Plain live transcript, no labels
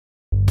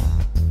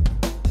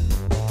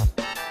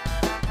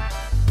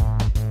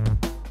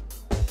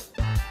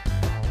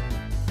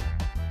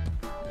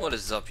What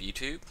is up,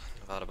 YouTube?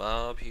 Vada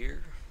Bob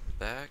here,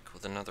 back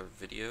with another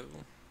video,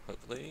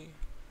 hopefully,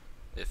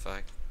 if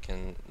I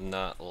can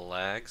not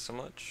lag so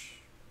much.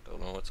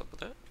 Don't know what's up with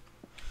that.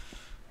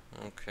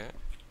 Okay.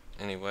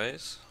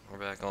 Anyways, we're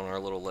back on our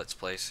little Let's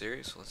Play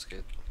series. Let's go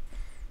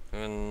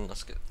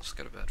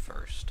to bed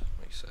first.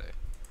 What do you say?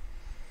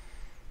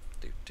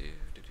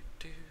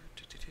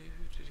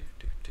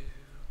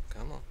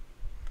 Come on.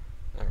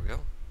 There we go.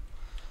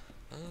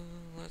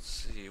 Let's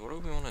see. What do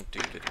we want to do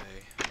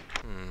today?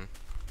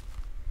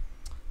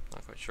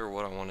 Not quite sure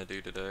what I want to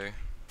do today.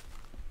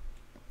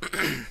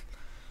 You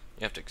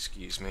have to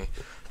excuse me.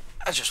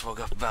 I just woke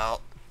up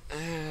about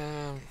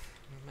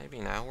maybe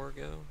an hour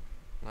ago.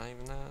 Not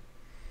even that.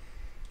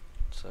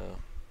 So,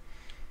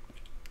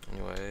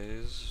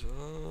 anyways,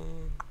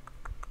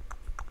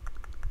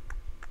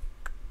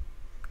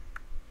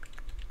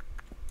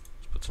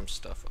 let's put some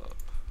stuff up.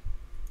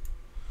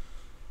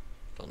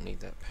 Don't need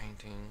that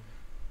painting.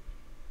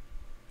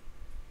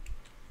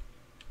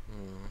 I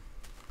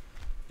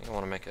think I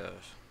want to make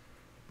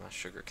my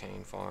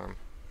sugarcane farm.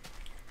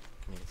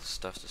 Need the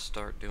stuff to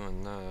start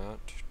doing that.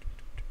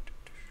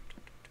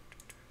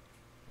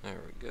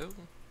 There we go. Get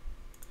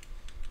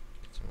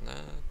some of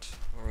that.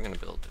 Where are we gonna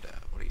build it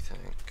at? What do you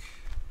think?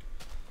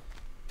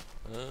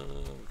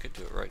 We could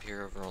do it right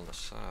here over on the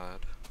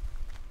side.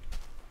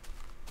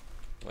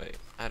 Wait,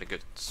 I had a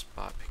good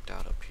spot picked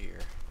out up here.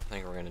 I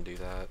think we're gonna do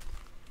that.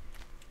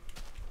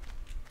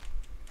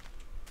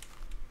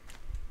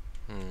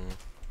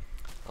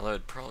 Although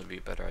it'd probably be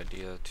a better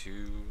idea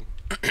to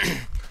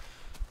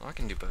well, I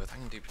can do both. I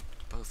can do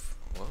both.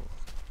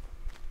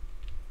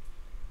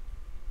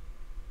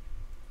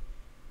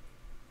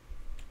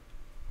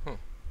 Whoa.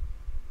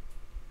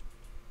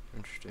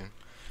 Interesting.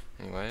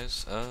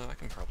 Anyways, I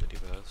can probably do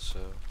both,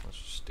 so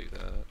let's just do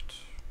that.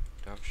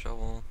 Do I have a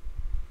shovel?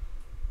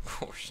 Of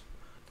course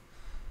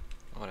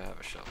not. Why would I have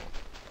a shovel?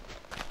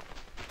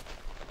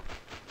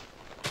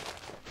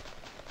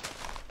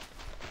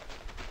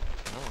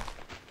 Oh.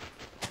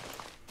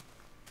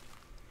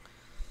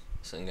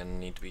 This isn't gonna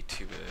need to be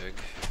too big.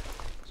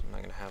 I'm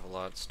not gonna have a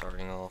lot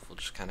starting off. We'll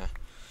just kinda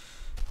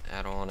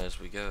add on as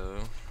we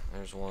go.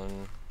 There's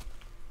one.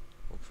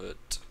 We'll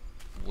put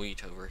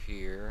wheat over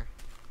here.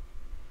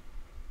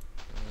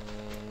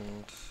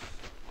 And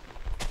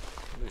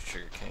we'll do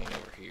sugar cane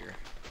over here.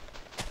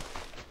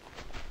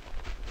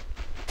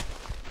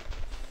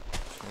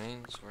 Which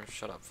means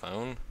shut up,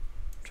 phone.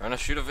 I'm trying to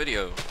shoot a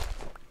video.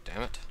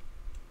 Damn it.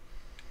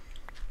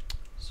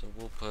 So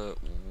we'll put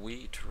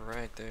wheat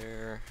right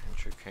there and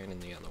sugar cane in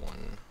the other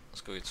one.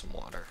 Let's go get some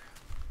water.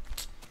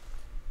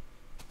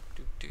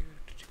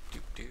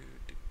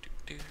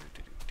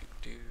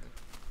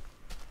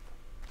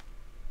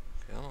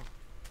 Come on.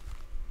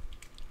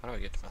 How do I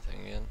get to my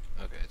thing again?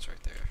 Okay, it's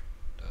right there.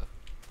 Duh.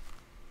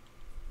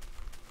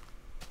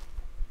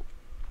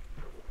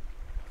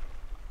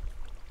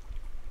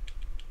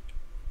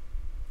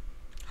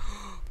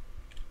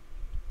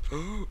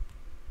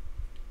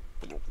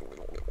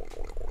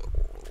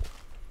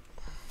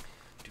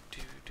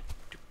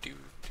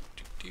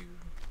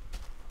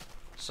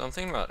 So I'm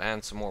thinking about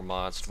adding some more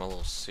mods to my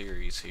little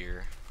series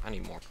here. I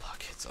need more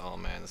buckets. Oh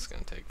man, this is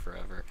gonna take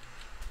forever.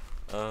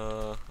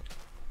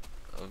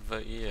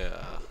 But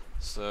yeah.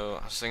 So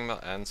I was thinking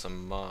about adding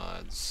some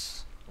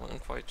mods.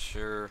 Wasn't quite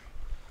sure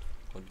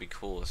what would be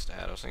coolest to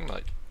add. I was thinking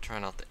about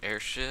trying out the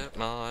airship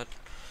mod.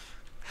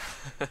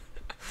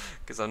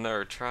 Because I've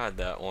never tried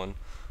that one.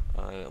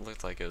 And it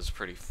looked like it was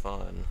pretty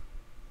fun.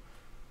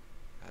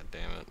 God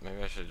damn it.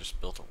 Maybe I should have just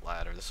built a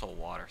ladder. This whole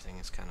water thing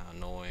is kind of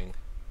annoying.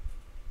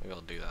 Maybe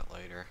I'll do that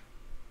later.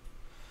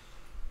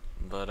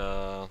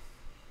 But,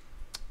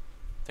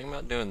 thinking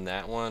about doing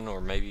that one, or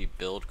maybe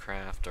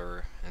Buildcraft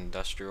or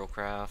Industrial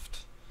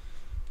Craft.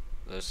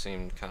 Those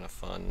seemed kind of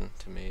fun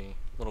to me.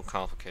 A little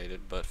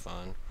complicated, but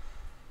fun.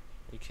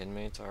 Are you kidding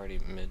me? It's already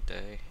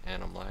midday,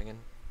 and I'm lagging.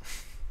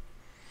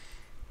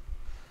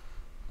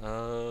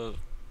 I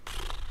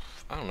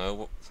don't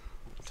know.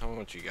 Tell me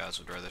what you guys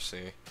would rather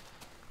see.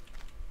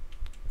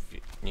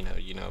 If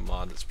you know a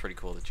mod that's pretty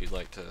cool that you'd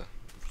like to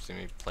see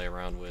me play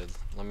around with,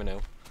 let me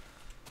know,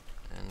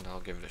 and I'll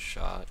give it a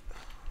shot.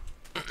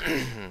 God,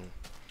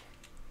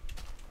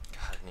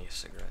 I need a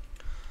cigarette.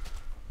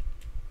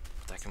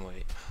 But that can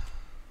wait.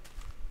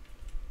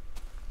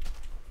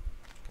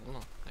 Come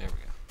on, there we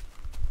go.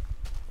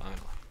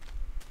 Finally.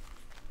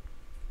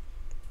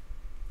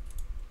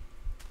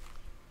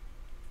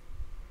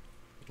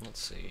 Let's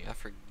see, I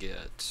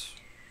forget.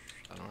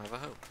 I don't have a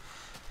hope.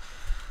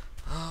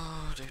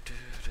 Oh,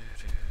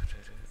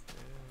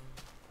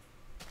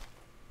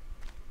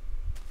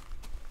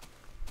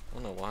 I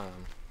don't know why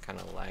I'm kind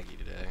of laggy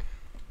today.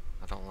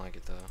 I don't like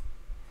it though.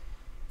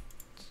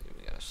 Let's see,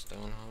 we got a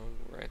stone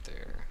hoe right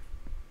there.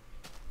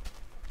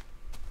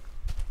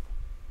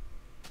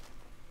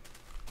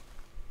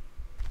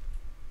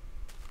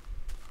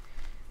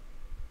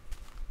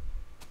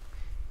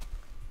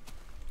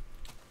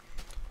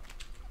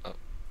 Oh.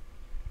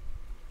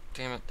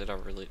 Damn it, did I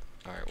really?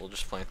 Alright, we'll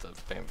just plant the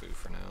bamboo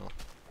for now.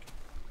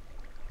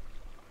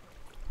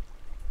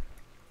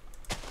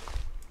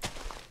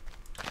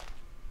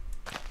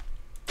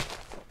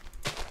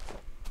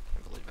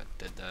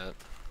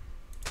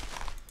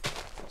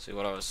 See,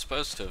 what I was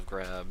supposed to have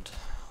grabbed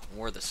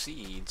were the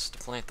seeds to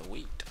plant the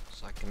wheat,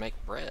 so I can make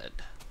bread.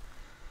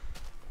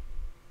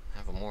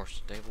 Have a more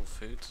stable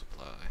food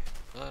supply.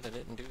 But I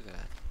didn't do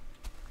that.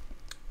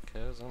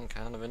 Because I'm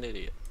kind of an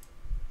idiot.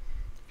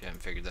 If you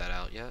haven't figured that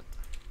out yet.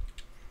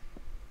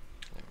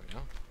 There we go.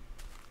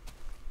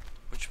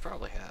 Which you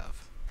probably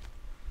have.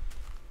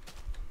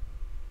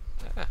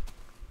 Ah.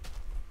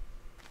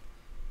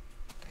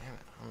 Damn it,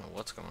 I don't know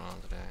what's going on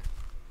today.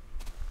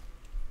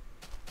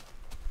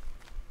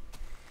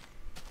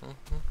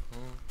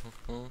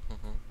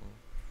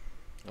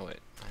 Oh wait,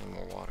 I need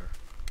more water.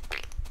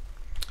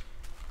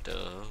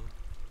 Duh.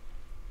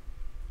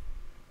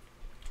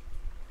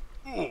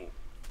 Yeah.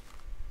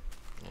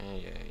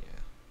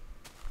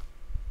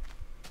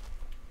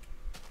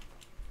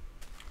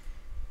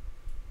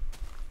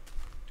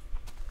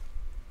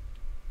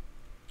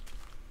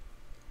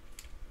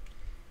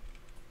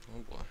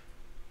 Oh boy.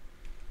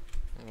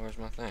 Hey, where's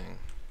my thing?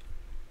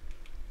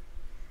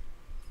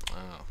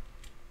 Oh.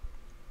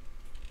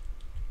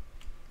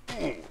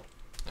 There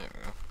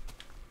we go.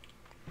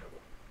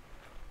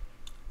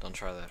 Don't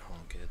try that at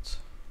home, kids.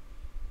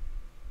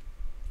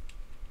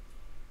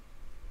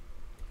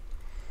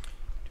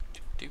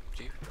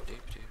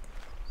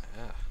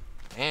 Ah,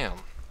 damn,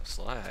 this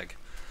lag.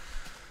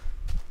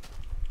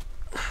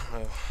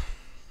 I'll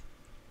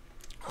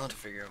have to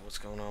figure out what's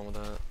going on with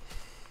that.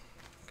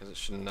 Because it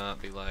should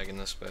not be lagging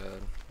this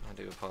bad. I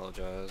do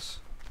apologize.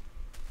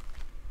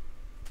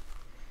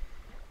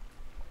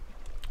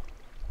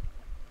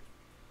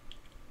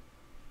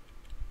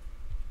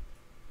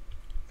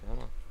 Come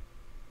on.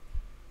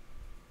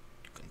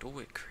 You can do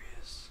it,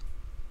 Chris.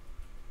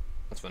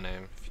 That's my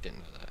name, if you didn't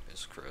know that,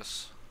 is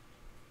Chris.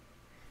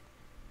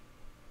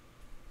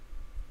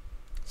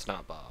 It's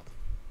not Bob.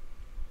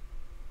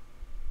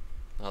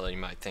 Although you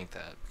might think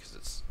that, because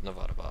it's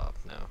Nevada Bob.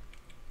 No.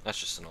 That's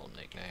just an old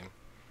nickname.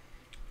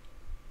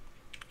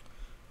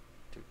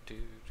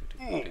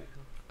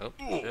 Oh,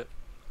 shit.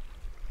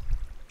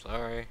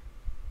 Sorry.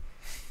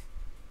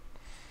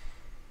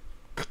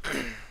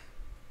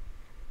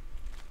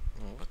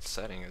 What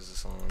setting is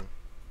this on?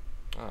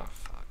 Oh,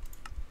 fuck.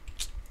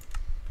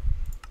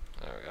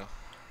 There we go.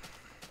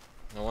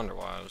 No wonder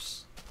why I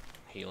was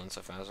healing so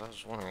fast. I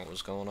was wondering what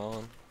was going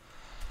on.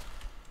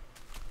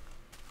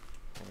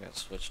 I got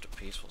switched to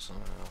peaceful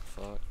somehow.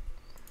 Fuck.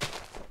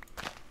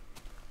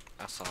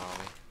 I'm sorry.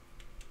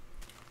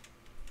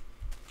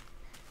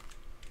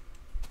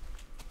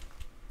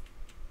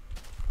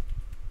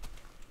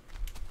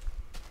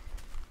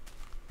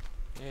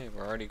 Yeah,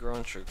 we're already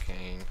growing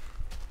sugarcane.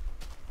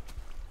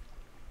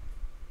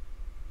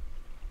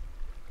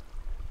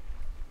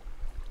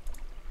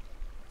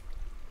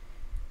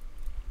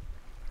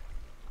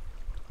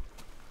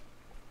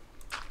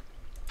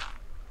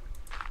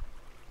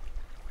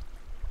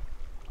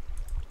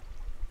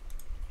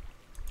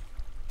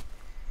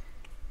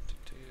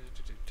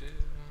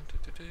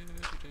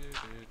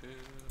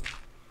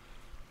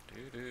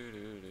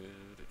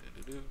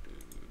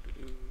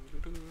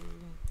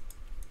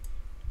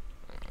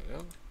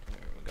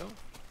 There we go.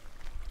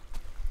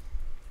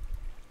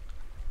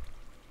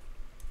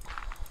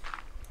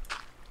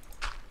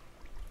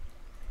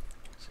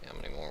 See how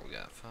many more we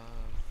got. 5.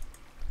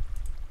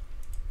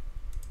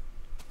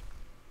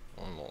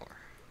 One more.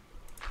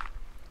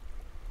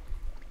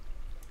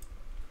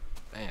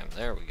 Bam,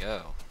 there we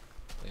go.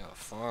 We got a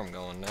farm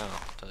going now,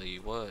 I'll tell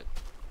you what.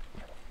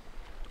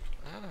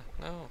 Ah,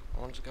 no, I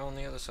want to go on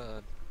the other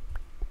side.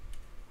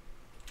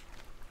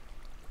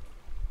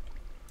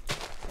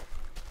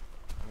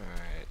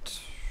 Alright.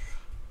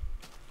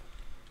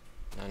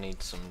 I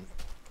need some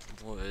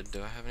wood.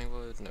 Do I have any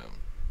wood? No.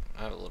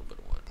 I have a little bit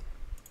of wood.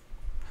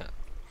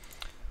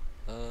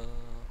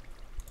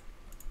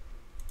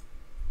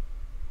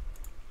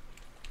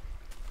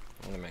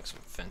 I'm gonna make some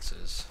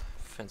fences.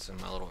 Fence in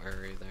my little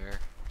area there.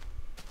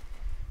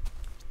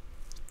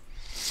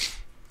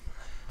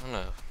 I don't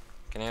know.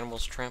 Can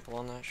animals trample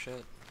on that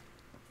shit?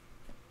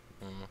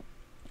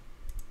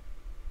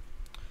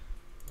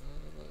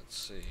 Let's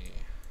see.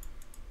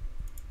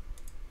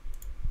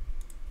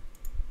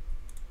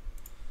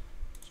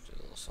 Let's do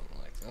a little something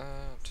like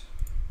that.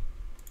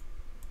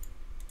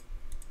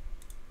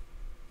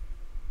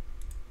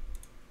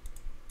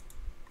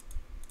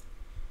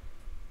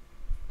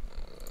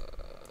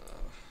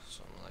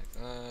 Something like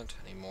that.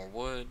 I need more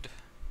wood.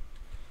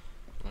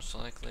 Most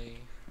likely.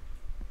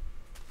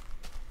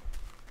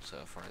 So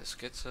how far this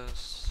gets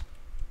us.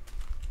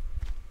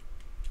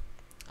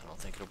 I don't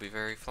think it'll be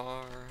very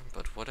far,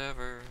 but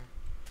whatever.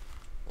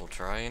 We'll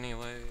try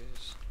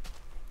anyways.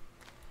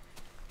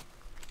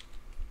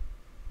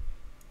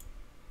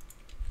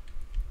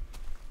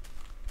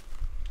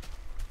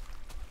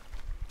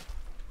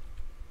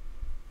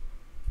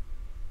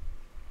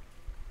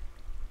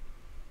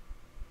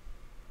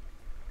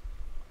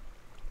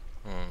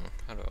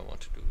 How do I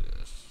want to do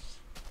this?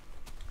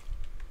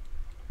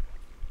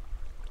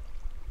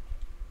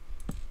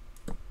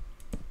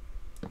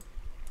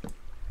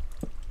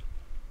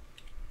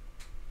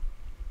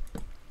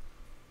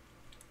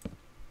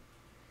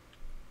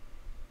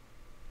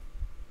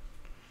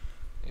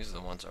 are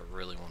the ones I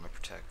really want to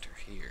protect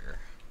are here.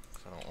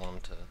 'Cause I don't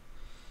want them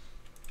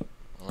to... I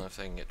don't know if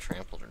they can get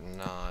trampled or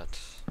not.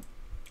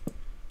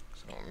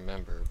 'Cause I don't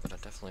remember, but I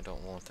definitely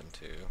don't want them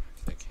to,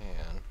 if they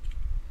can.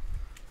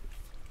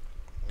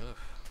 Ugh.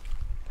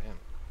 Damn.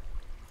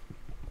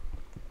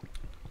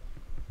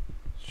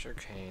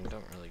 Sugarcane,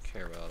 don't really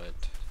care about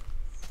it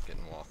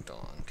getting walked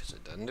on, because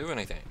it doesn't do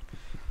anything.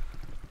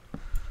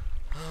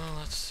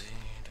 Let's see.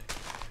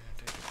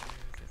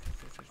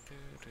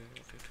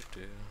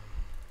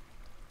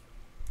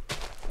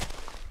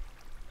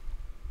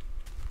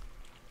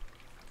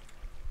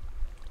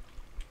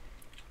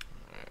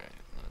 Alright,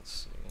 let's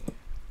see.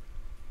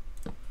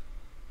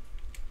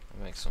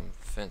 I'll make some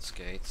fence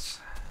gates.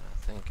 I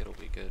think it'll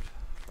be good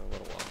for a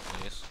little while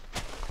at least.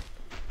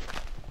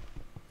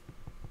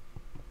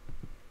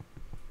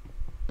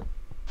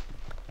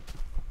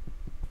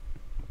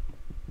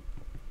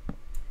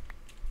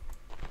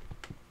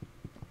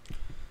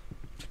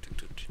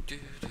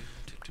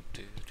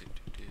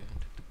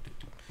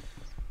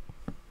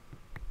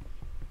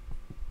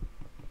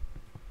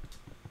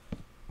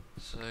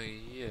 So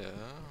yeah,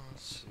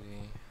 let's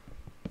see.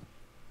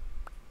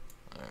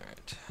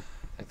 Alright, I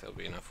think that'll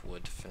be enough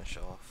wood to finish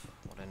off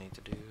what I need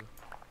to do.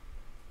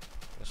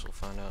 Guess we'll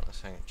find out in a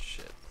second.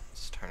 Shit,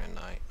 it's turning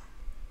night.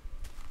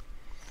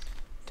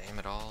 Damn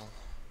it all.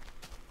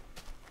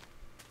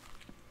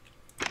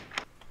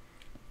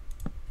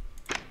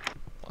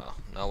 Wow,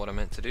 not what I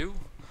meant to do.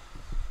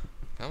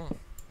 Come on,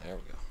 there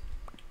we go.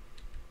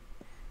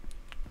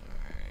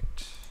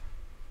 Alright.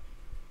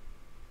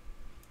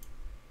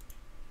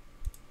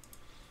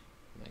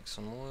 Make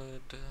some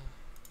wood.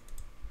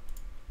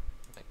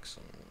 Make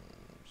some...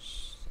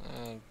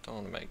 don't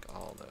want to make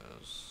all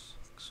those.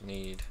 Because we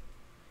need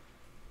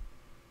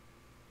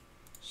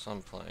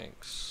some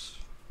planks.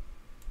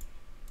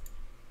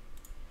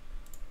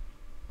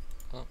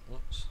 Oh,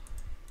 whoops.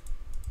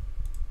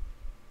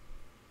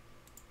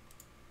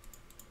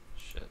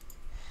 Shit.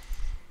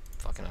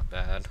 Fucking up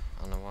bad.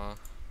 I don't know why.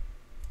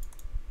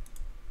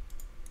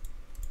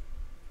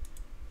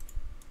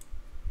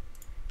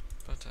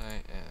 But I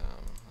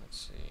am,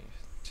 let's see,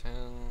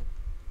 10.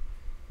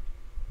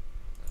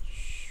 That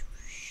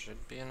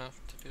should be enough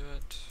to do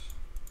it.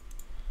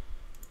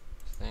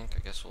 I think. I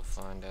guess we'll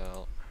find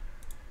out.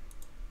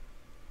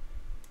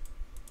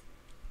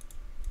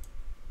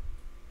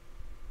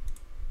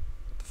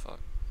 What the fuck?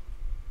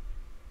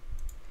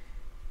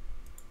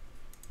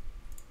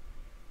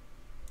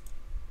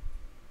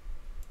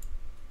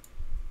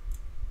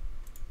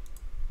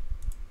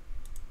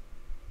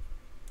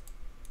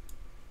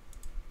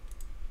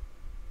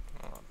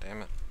 Oh,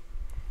 damn it.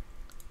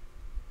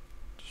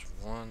 Just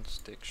one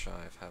stick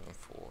shy of having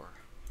 4.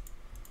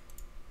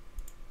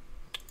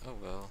 Oh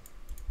well.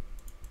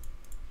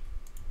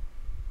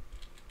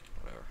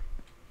 Whatever.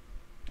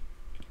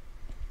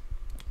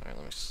 Alright,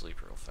 let me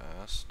sleep real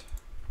fast.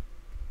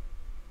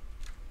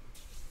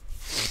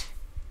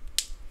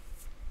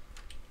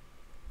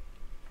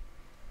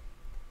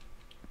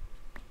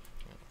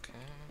 Okay.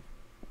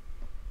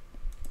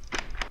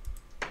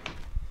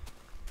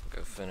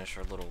 Go finish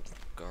our little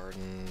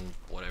garden,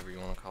 whatever you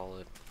want to call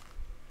it.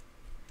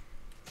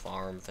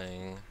 Farm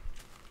thing.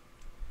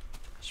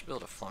 I should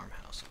build a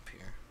farmhouse up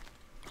here.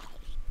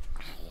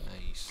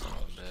 Nice, son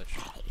of a bitch.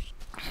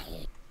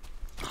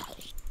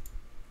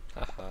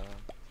 Haha.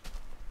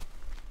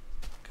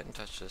 Couldn't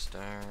touch this.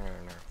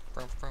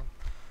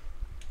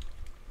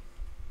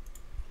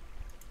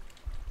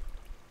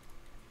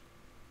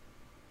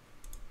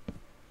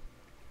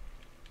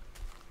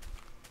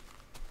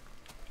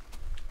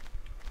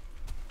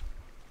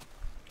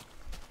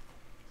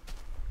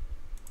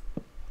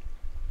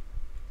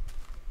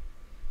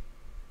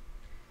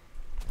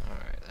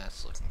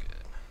 that's looking good.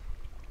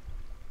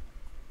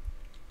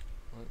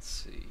 Let's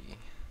see.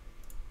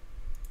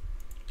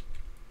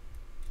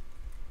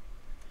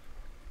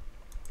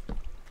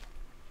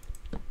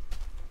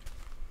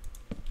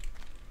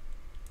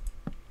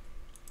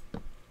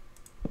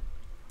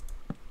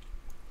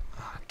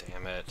 Ah,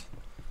 damn it.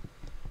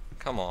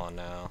 Come on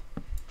now.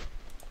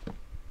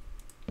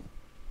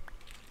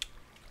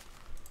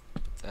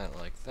 That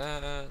like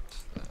that, that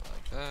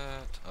like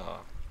that.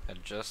 Oh,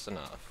 had just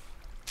enough.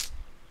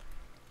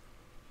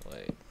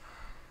 Wait.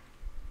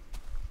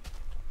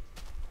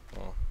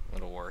 Well,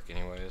 it'll work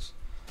anyways.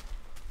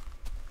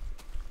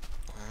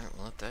 Alright,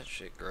 we'll let that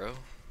shit grow.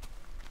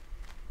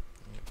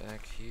 Get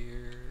back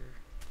here.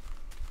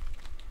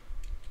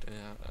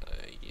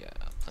 Yeah,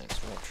 plant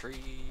some more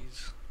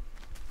trees.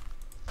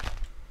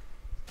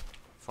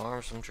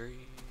 Farm some trees.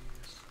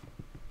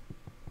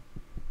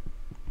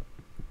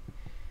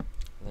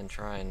 And then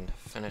try and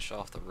finish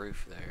off the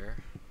roof there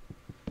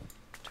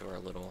to our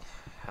little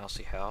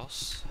housey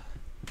house.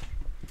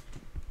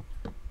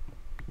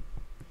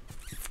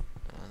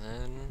 And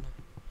then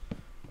I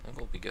think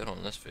we'll be good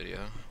on this video.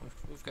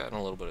 We've gotten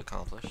a little bit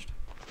accomplished.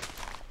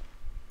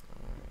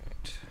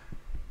 Alright.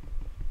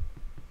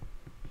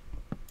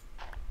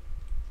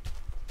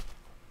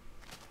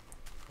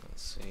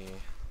 Let's see.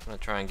 I'm gonna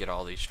try and get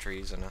all these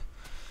trees, and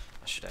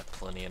I should have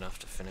plenty enough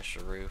to finish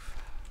the roof.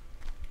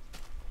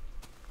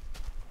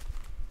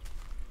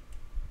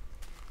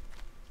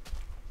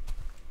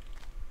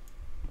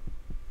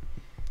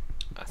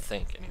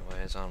 think,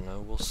 anyways. I don't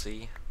know. We'll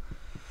see.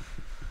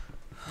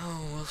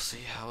 Oh, we'll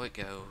see how it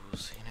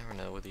goes. You never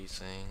know with these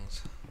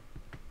things.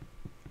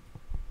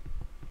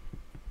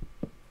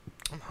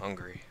 I'm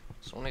hungry.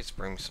 Someone needs to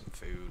bring me some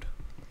food.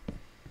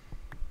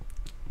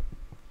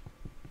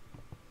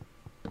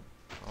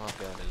 All I've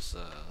got is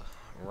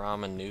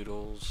ramen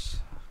noodles.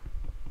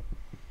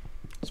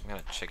 Some kind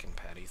of chicken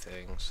patty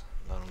things.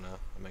 I don't know.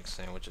 I make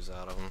sandwiches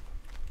out of them.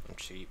 I'm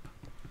cheap.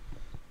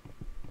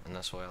 And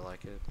that's why I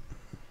like it.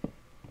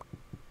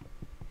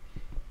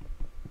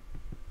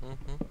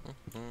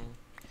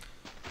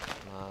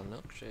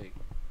 Milkshake.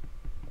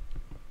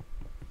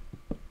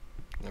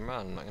 Never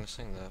mind, I'm not gonna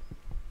sing that.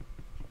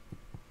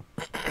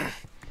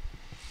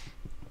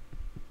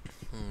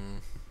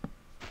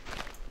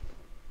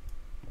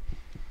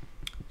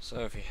 So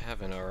if you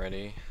haven't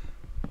already,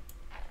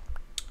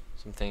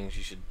 some things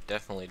you should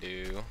definitely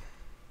do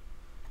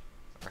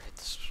are hit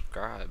the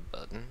subscribe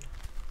button.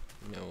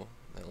 You know,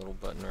 that little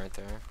button right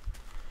there.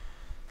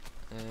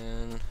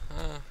 And you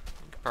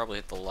could probably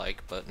hit the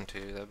like button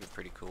too, that'd be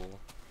pretty cool.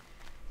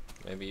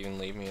 Maybe even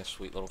leave me a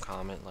sweet little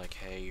comment like,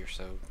 hey, you're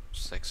so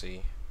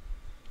sexy.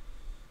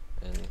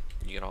 And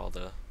you get all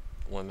the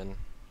women.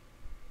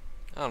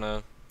 I don't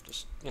know,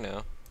 just, you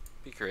know,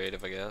 be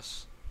creative, I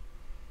guess.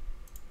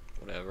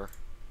 Whatever.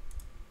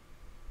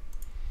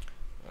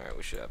 Alright,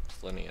 we should have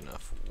plenty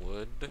enough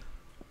wood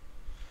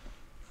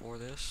for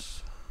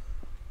this.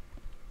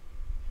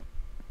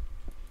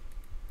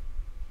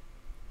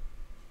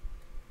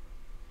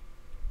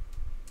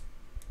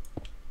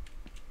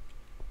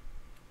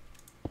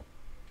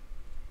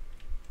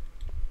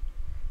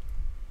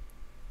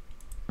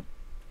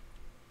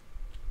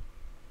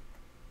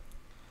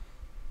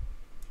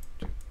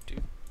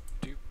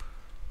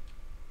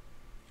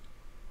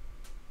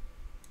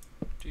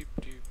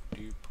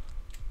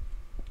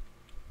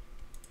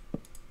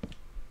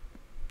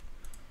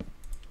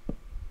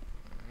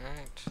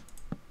 Alright.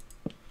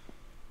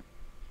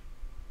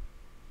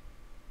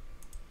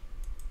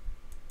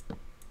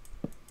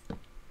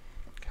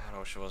 God, I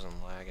wish it wasn't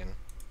lagging.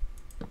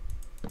 It'd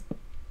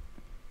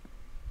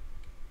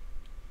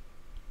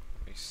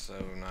be so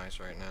nice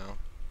right now.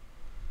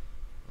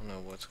 I don't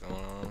know what's going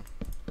on.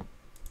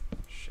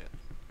 Shit.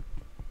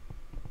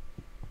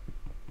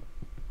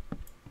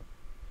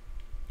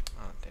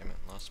 Oh, damn it.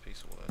 Lost a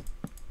piece of wood.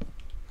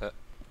 Huh.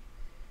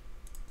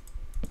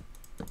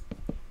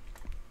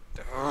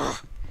 Ugh.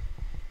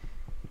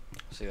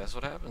 See, that's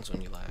what happens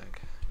when you lag.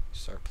 You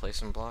start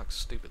placing blocks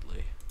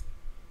stupidly.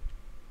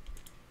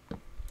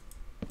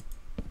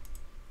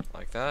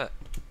 Like that.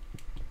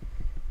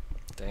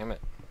 Damn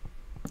it.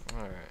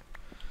 Alright.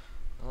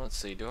 Well, let's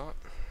see. You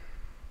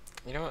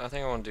know what? I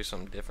think I want to do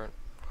something different.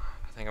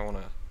 I think I want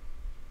to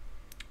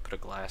put a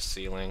glass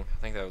ceiling.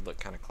 I think that would look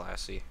kind of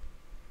classy.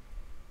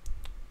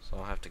 So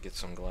I'll have to get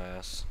some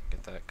glass,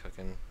 get that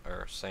cooking,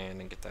 or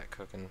sand and get that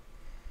cooking.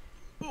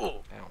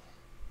 Ooh. Ow.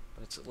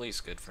 But it's at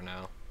least good for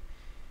now.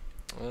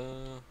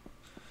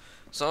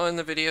 So in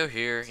the video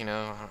here, you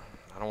know,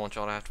 I don't want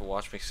y'all to have to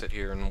watch me sit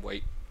here and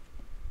wait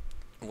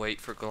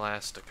for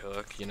glass to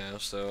cook, you know,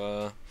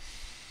 so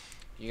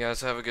you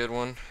guys have a good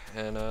one,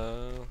 and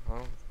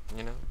well,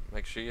 you know,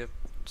 make sure you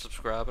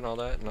subscribe and all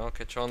that, and I'll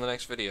catch you on the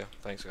next video.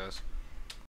 Thanks, guys.